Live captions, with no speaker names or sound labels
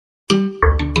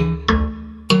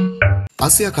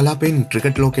ආසියා කලාපයෙන්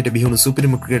cricket ලෝකයට බිහිවුණු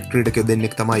සුපිරිම cricket ක්‍රීඩකයෝ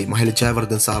දෙන්නෙක් තමයි මහේල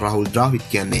ජයවර්ධන සහ රාහුල් ද්‍රාවිඩ්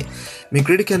කියන්නේ. මේ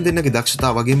ක්‍රීඩකයන් දෙන්නගේ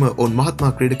දක්ෂතාව වගේම ඔවුන් මහත්මා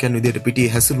ක්‍රීඩකයන් විදිහට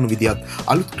පිටියේ හැසිරුණු විදියත්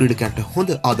අලුත් ක්‍රීඩකයන්ට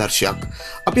හොඳ ආදර්ශයක්.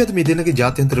 අපි අද මේ දෙන්නගේ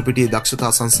ජාත්‍යන්තර පිටියේ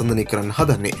දක්ෂතා සංසන්දනය කරන්න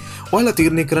හදන්නේ. ඔයාලා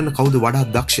තීරණය කරන්න කවුද වඩා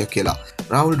දක්ෂ කියලා.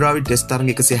 රාහුල් ද්‍රාවිඩ් ටෙස්ට්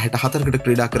තරඟ 164කට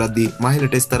ක්‍රීඩා කරද්දී මහේල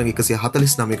ටෙස්ට් තරඟ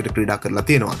 149කට ක්‍රීඩා කරලා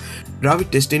තියෙනවා. ද්‍රාවිඩ්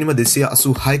ටෙස්ට් ඉනිම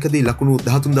 286කදී ලකුණු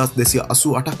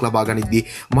 13288ක් ලබා ගනිද්දී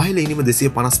මහේල ඉනිම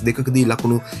 252කදී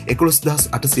ලකුණු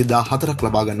 11814ක්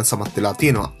ලබා ගන්න සමත් වෙලා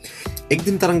තියෙනවා.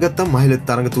 එක්දින තරඟ ගත්තම මහේල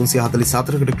තරඟ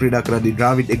 344කට ක්‍රීඩා කරද්දී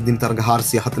ද්‍රාවිඩ් එක්දින තරඟ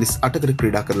 448කට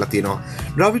ක්‍රීඩා කරලා තියෙනවා.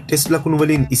 ද්‍රාවිඩ් ටෙස්ට් ලකුණු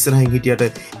වලින් ඉස්සරහින්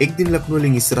හිටියට එක්දින ලකුණු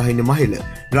වලින් ඉස්සරහින් ඉන්නේ මහේල.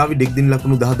 ද්‍රාවිඩ් එක්දින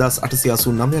ලකුණු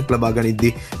 10889ක් ලබා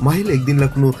ගනිද්දී මහේල එක්දින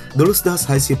ලකුණු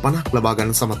 12650ක් ලබා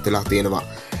ගන්න සමත් වෙලා තියෙනවා.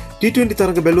 T20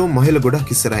 තරඟ බැලුවම මහේල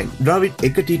ගොඩක් ඉස්සරහින්. ද්‍රාවිඩ්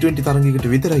එක T20 තරඟයකට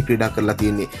විතරයි ක්‍රීඩා කරලා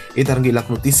තියෙන්නේ. ඒ තරඟයේ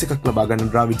ලකුණු 31ක් ලබා ගන්න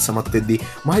ද්‍රාවිඩ් සමත් වෙද්දී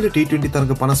මහේල T20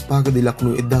 තරඟ 55කදී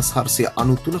ලකුණු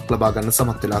 1493ක් ලබා ගන්න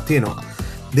සමත් වෙලා තියෙනවා.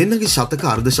 දෙන්නගේ ශතක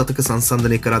අර්ධ ශතක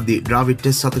සංසන්දනය කරද්දී ද්‍රාවිඩ්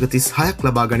ටෙස්ට් ශතක 36ක්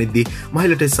ලබා ගනිද්දී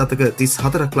මහේල ටෙස්ට් ශතක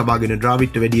 34ක් ලබාගෙන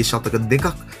ද්‍රාවිඩ්ට වැඩි ශතක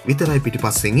 2ක් විතරයි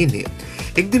පිටිපස්සෙන් ඉන්නේ.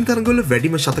 එක්දින තරඟවල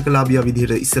වැඩිම ශතකලාභියා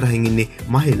විදිහට ඉස්සරහින් ඉන්නේ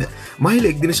මහේල. මහේල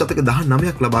එක්දින ශතක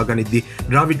 19ක් ලබා ගනිද්දී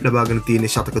ද්‍රාවිඩ් ලබාගෙන තියෙන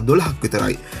ශතක 12ක්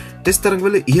විතරයි. ටෙස්ට්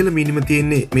තරඟවල ඉහළම ඉනිම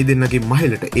තියෙන්නේ මේ දෙන්නගේ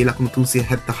මහේලට. ඒ ලකුණු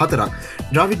 374ක්.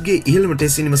 ද්‍රාවිඩ්ගේ ඉහළම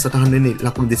ටෙස්ට් ඉනිම සටහන් වෙන්නේ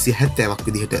ලකුණු 270ක්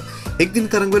විදිහට. එක්දින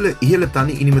තරඟවල ඉහළ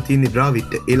තනි ඉනිම තියෙන්නේ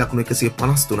ද්‍රාවිඩ්ට. ඒ ලකුණු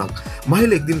 153ක්.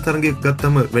 මහේල එක්දින තරඟයක්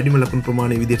ගත්තම වැඩිම ලකුණු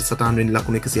ප්‍රමාණය විදිහට සටහන් වෙන්නේ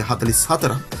ලකුණු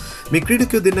 144ක්. මේ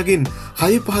ක්‍රීඩකයෝ දෙන්නගෙන්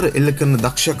 6 පහර එල්ල කරන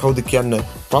දක්ෂයා කවුද කියන්න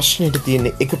ප්‍රශ්නෙට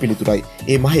තියෙන්නේ එක පිළිතුරයි.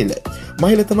 ඒ මහේල.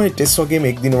 මහේල තමයි ටෙස්ට් වගේම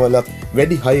එක්දින වලත්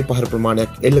වැඩි 6 පහර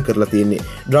ප්‍රමාණයක් එල්ල කරලා තියෙන්නේ.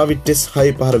 ද්‍රාවිඩ් ටෙස්ට්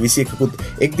 6 පහර 21කුත්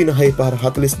එක්දින 6 පහර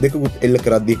 42කුත් එල්ල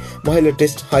කරද්දී මහේල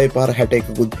ටෙස්ට් 6 පහර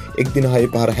 61කුත් එක්දින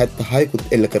 6 පහර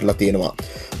 76කුත් එල්ල කරලා තියෙනවා.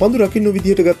 පන්දු රකින්න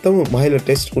විදිහට ගත්තම මහේල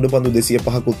ටෙස්ට් උඩපන්දු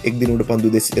 205කුත් එක්දින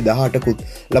උඩපන්දු 218කුත්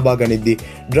ලබා ගනිද්දී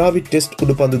ද්‍රාවිඩ් ටෙස්ට්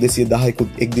උඩපන්දු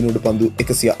 210කුත් එක්දින උඩපන්දු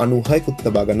 196කුත්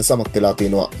ලබා ගන්න සමත් වෙලා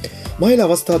තියෙනවා. මහේල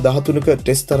අවස්ථා 13ක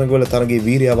ටෙස්ට් තරඟවල තරඟයේ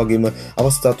වීරයා වගේම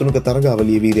අවස්ථා 3ක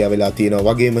තරඟාවලියේ වීරයා වෙලා තියෙනවා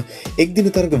වගේම එක්දින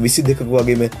තරඟ 22ක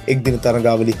වගේම එක්දින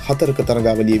තරඟාවලි 4ක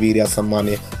තරඟාවලියේ වීරයා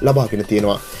සම්මානය ලබාගෙන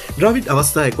තියෙනවා. ද්‍රාවිඩ්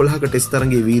අවස්ථා 11ක ටෙස්ට්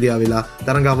තරඟයේ වීරයා වෙලා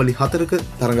තරඟාවලි 4ක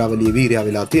තරඟාවලියේ වීරයා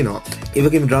වෙලා තියෙනවා. ඒ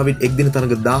වගේම ද්‍රාවිඩ් එක්දින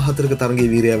තරඟ 14ක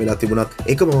තරඟයේ වීරයා වෙලා තිබුණත්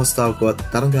එකම අවස්ථාවකවත්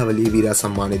තරඟාවලියේ වීරයා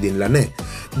සම්මානය දෙන්නලා නැහැ.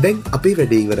 දැන් අපේ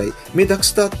වැඩේ ඉවරයි. මේ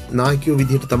දක්ෂතාත් නායකයෝ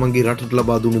විදිහට තමන්ගේ රටට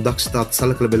ලබා දුන්නු දක්ෂතාත්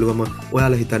සලකලා බැලුවම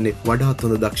ඔයාලා හිතන්නේ වඩාත්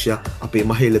හොඳ දක්ෂයා අපේ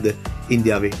මහේලද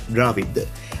ඉන්දියාවේ ද්‍රාවිඩ්ද?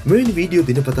 මෙවැනි වීඩියෝ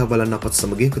දිනපතා බලන්න අපත්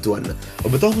සමග එකතු වන්න.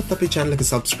 ඔබ තවමත් අපේ channel එක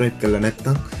subscribe කරලා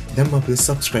නැත්නම් දැන්ම අපිව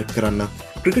subscribe කරන්න.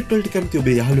 ක්‍රිකට් වලට කැමති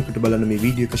ඔබේ යහළුවෙකුට බලන්න මේ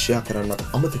වීඩියෝ එක share කරන්න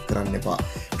අමතක කරන්න එපා.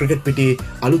 ක්‍රිකට් පිටියේ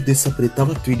අලුත් දෙස් අපේ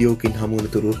තවත් වීඩියෝකින් හමු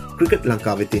වෙනතුරු ක්‍රිකට්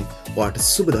ලංකාව වෙතින් ඔයාට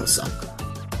සුබ දවසක්.